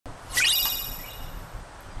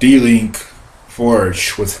D-Link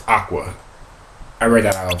Forge with Aqua. I read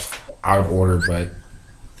that out of order, but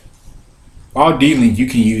while D-Link, you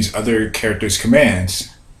can use other characters'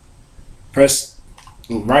 commands. Press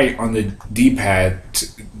right on the D-pad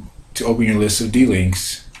to open your list of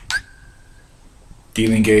D-Links.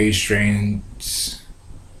 D-Link gauge drains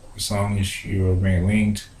as long as you remain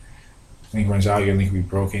linked. Link runs out, your link will be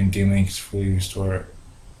broken. D-Link is fully restored.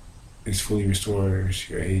 Restores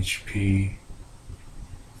your HP.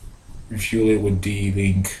 Refuel it with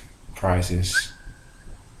D-Link prizes.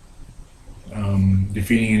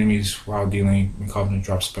 Defeating enemies while D-Link and causing them to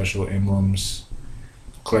drop special emblems.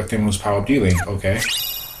 Collect emblems, power up D-Link. Okay.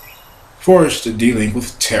 Forge the D-Link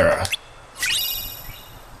with Terra.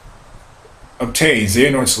 Obtain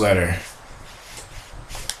Xehanort's letter.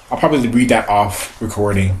 I'll probably read that off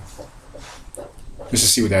recording just to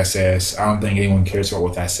see what that says. I don't think anyone cares about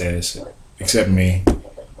what that says except me.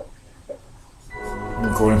 I'm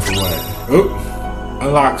recording for what? Oh,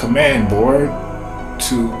 unlock command board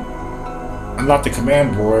to unlock the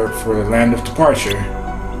command board for the land of departure.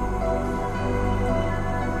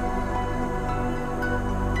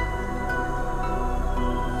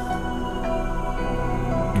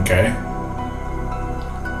 Okay.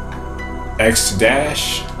 X to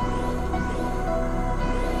dash.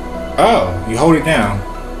 Oh, you hold it down.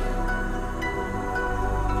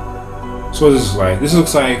 So what is this like? This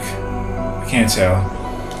looks like, I can't tell.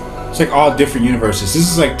 It's like all different universes. This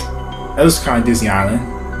is like, that looks kind of Disney Island.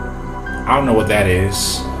 I don't know what that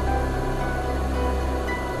is.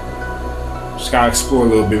 Just gotta explore a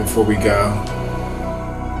little bit before we go.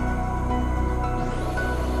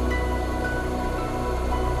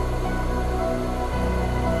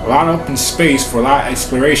 A lot up in space for a lot of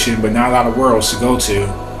exploration, but not a lot of worlds to go to.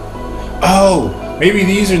 Oh, maybe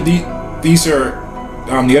these are the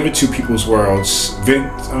other two people's worlds.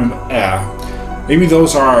 Yeah, maybe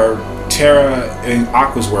those are Terra and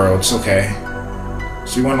Aqua's worlds. Okay,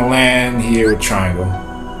 so we want to land here with Triangle.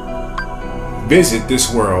 Visit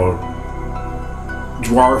this world,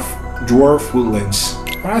 Dwarf Woodlands.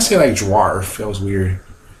 Why did I say like dwarf? That was weird.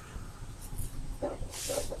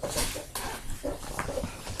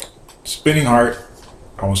 Spinning heart.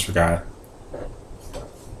 Almost forgot.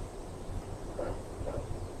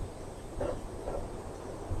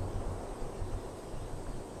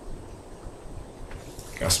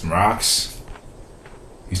 Got some rocks.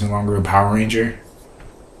 He's no longer a Power Ranger.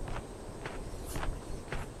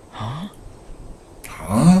 Huh?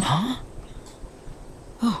 Huh? Huh?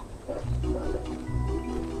 Oh.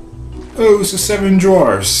 Oh, it's the 7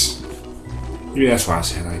 dwarfs. Maybe that's why I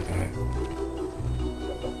said it like that.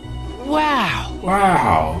 Wow.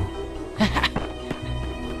 Wow.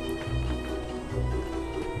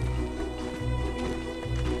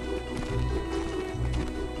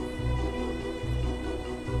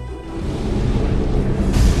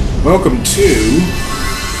 Welcome to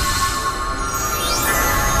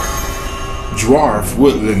Dwarf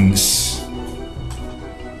Woodlands.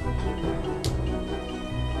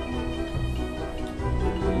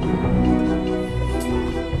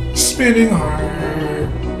 Spinning heart.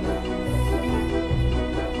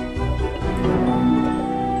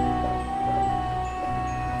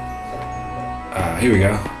 Here we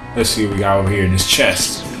go. Let's see what we got over here in this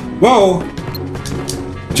chest. Whoa!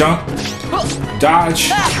 Jump. Dodge.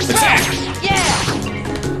 Attack. Yeah.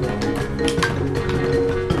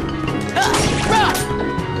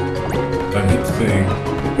 Don't hit the thing.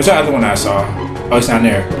 What's that other one I saw? Oh, it's down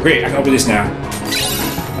there. Great, I can open this now.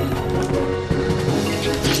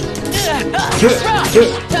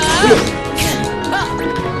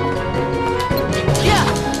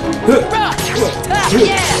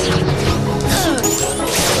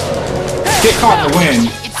 Get caught in the wind.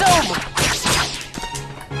 It's over.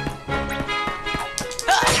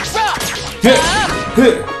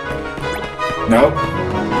 Nope.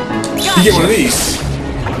 You get one of these.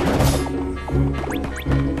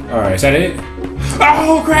 Alright, is that it?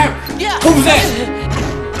 Oh crap! What was that?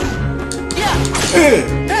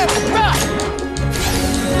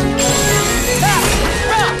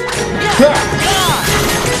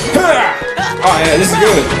 Oh yeah, this is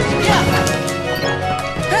good.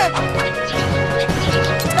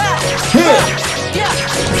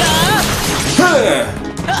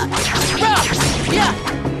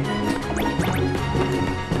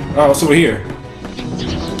 Oh, what's over here?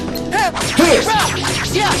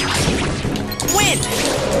 Win.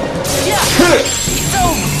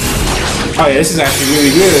 Oh yeah, this is actually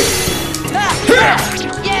really good. Yeah.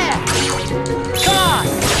 Come on.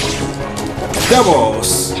 Doubles.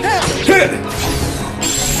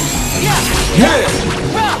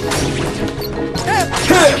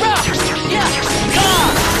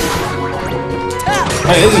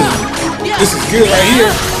 Hey, this is good right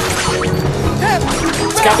here.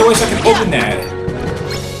 It's got the way so I can open that.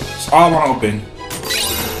 It's all I want to open.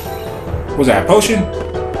 Was that a potion?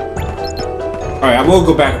 Alright, I will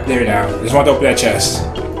go back there now. I just want to open that chest.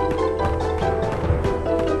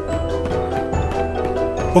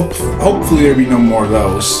 Hopefully there'll be no more of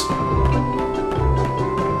those.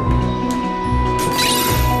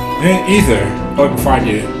 Either. Oh, I can find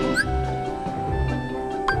you.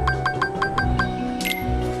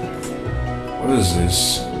 What is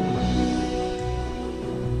this?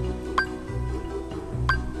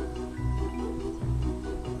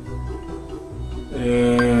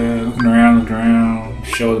 Looking around.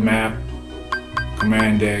 Show the map.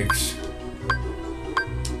 Command X.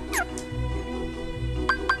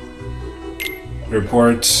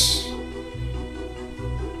 Reports.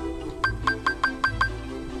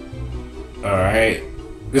 Alright.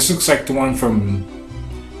 This looks like the one from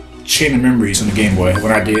Chain of Memories on the Game Boy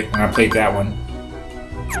when I played that one.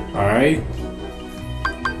 Alright.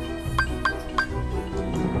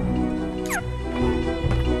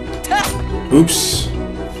 Oops.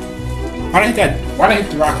 Why'd I hit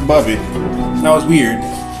the rock above it? That was weird.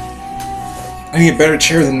 I need a better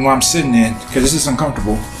chair than the one I'm sitting in, because this is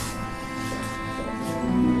uncomfortable.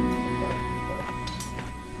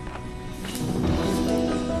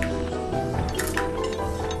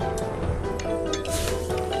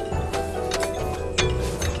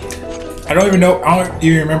 I don't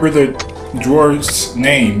even remember the dwarves'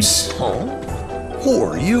 names. Huh? Who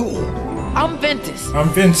are you? I'm Ventus. I'm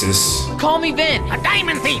Ventus. Call me Vin. A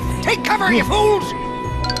diamond thief! Take cover, you fools!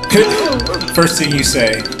 First thing you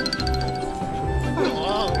say.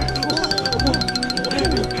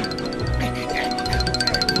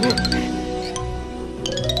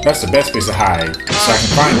 That's the best place to hide, so I can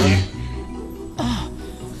find you.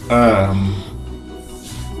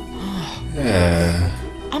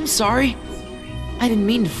 I'm sorry. I didn't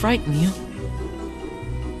mean to frighten you.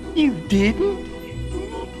 You didn't?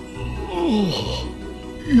 Oh,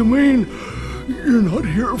 you mean you're not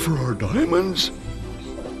here for our diamonds?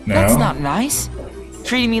 No. That's not nice.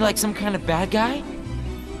 Treating me like some kind of bad guy.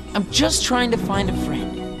 I'm just trying to find a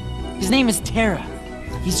friend. His name is Terra.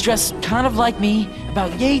 He's dressed kind of like me,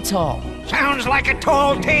 about yay tall. Sounds like a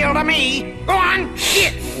tall tale to me. Go on,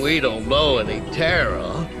 get! We don't know any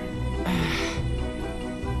Terra.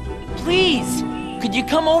 Please, could you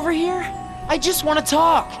come over here? I just want to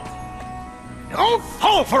talk. Don't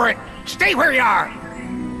fall for it! Stay where you are!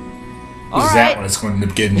 All Is right. that what it's going to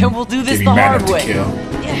get Yeah, we'll do this getting the mad hard enough way. to kill?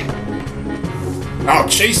 Yeah. I'll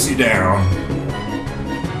chase you down.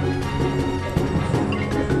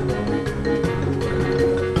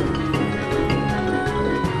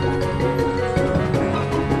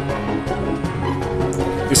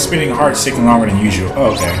 This spinning heart's taking longer than usual.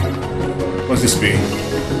 Oh, okay. What's this be?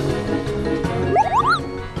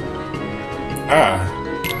 Ah.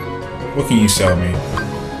 What can you sell me?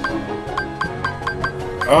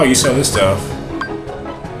 Oh, you sell this stuff.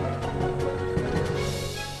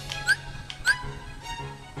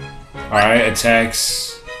 Alright,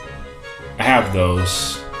 attacks. I have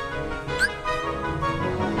those.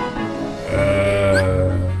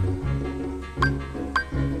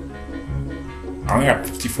 I only got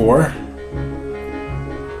 54.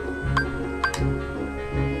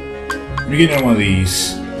 Let me get in one of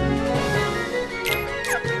these.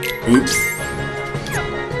 Oops.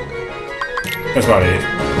 That's about it.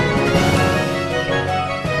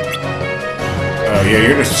 Oh yeah,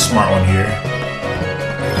 you're just a smart one here.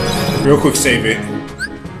 Real quick, save it.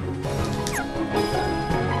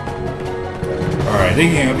 Alright, they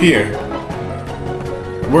getting up here.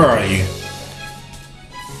 Where are you?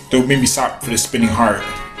 Don't make me stop for the spinning heart.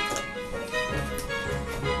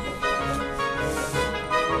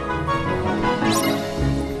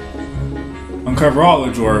 Uncover all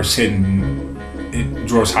the dwarves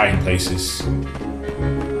dwarves hiding places.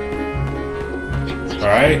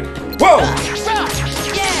 Alright. Whoa!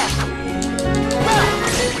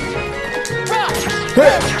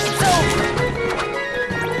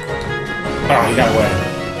 Oh, he got away.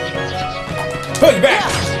 Put you back!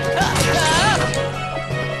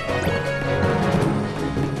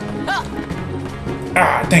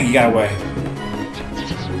 Ah, dang, he got away.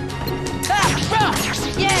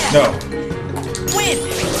 No.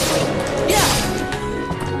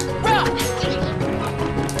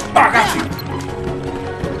 Ah, I got you.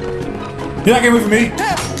 You're not getting away from me.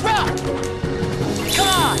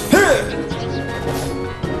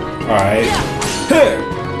 Alright.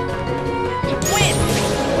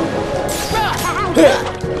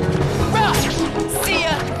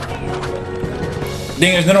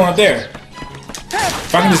 Dang, there's another one up there.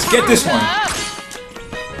 If I can just get this one.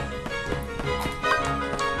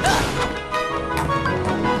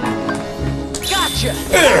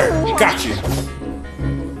 There, got you.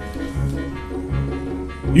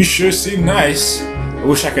 You sure seem nice. I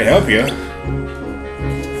wish I could help you.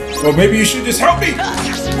 Well, maybe you should just help me.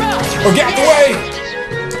 Or get out the way.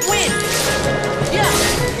 Win. Yeah.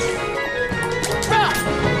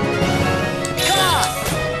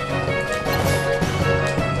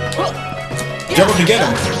 Jump up to get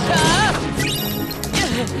him.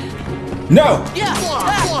 No. Yeah.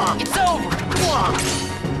 It's over.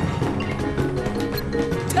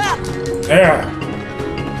 There.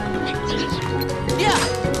 Yeah.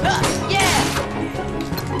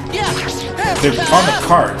 Yeah. They're on the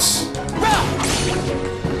carts.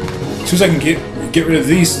 As soon as I can get rid of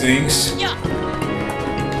these things. See ya.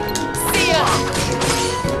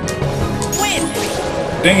 Win.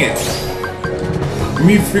 Dang it. Give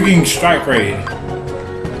me freaking strike raid.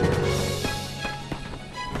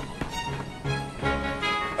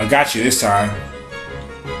 I got you this time.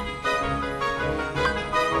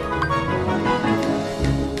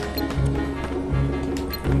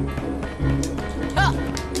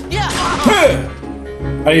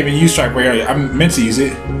 I didn't even use strike raid. I meant to use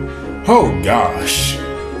it. Oh gosh.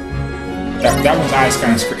 That one's eyes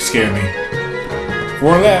kind of scared me.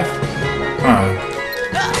 4 left.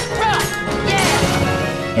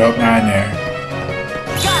 Nope, not in there.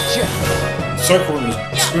 Gotcha. Circle to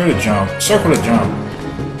square to jump. Circle to jump.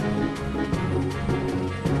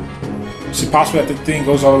 Is it possible that the thing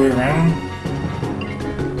goes all the way around?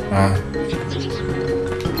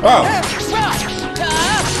 Oh!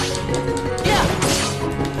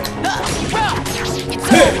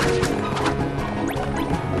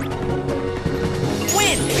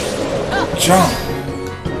 Jump!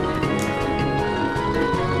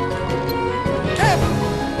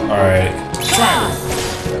 Alright. Triangle.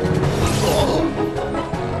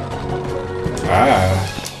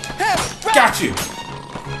 Got you!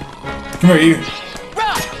 Come here, you.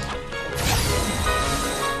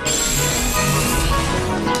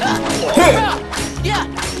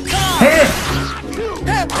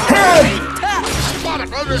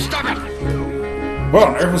 What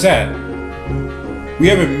on earth was that? We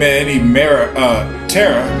haven't met any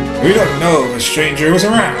Terra. We don't know if a stranger was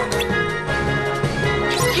around.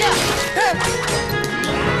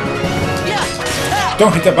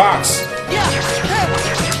 Don't hit the box.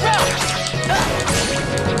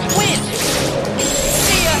 Win.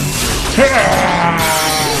 See ya.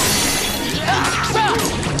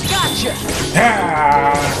 Gotcha.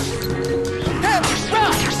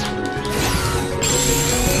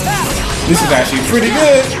 This is actually pretty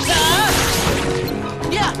good.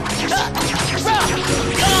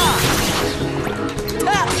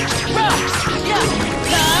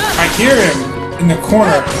 I hear him in the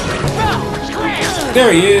corner.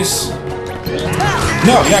 There he is.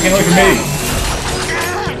 No, you're not getting away from me.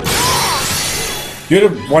 You're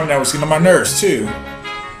the one that was getting on my nerves too.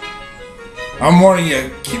 I'm warning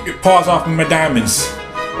you, keep your paws off of my diamonds.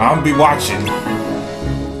 I'll be watching.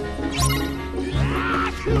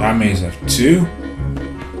 That means a 2.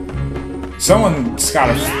 Someone's got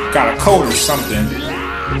a code or something.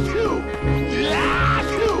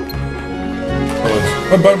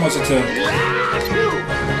 What button was it to?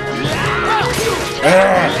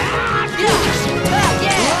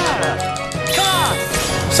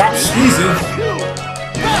 Stop sneezing.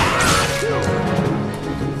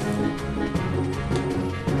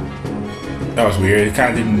 That was weird. It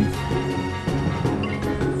kind of didn't.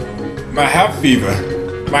 My hay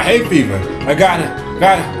fever. I got it.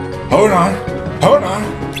 Hold on.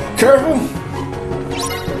 Careful.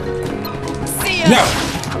 No.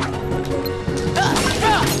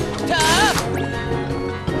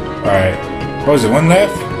 Alright. What was it? 1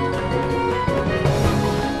 left?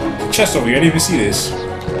 Chest over here. I didn't even see this.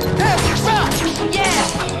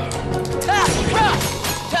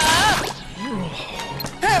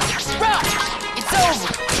 It's over.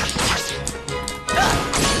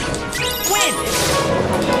 Win.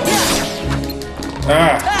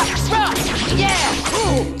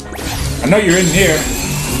 I know you're in here.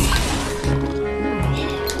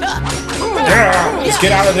 Let's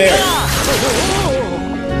get out of there.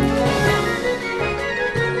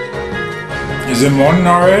 Is it morning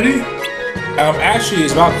already? Actually,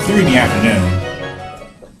 it's about 3 in the afternoon.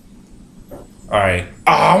 Alright.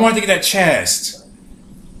 Oh, I wanted to get that chest.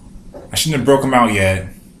 I shouldn't have broke him out yet.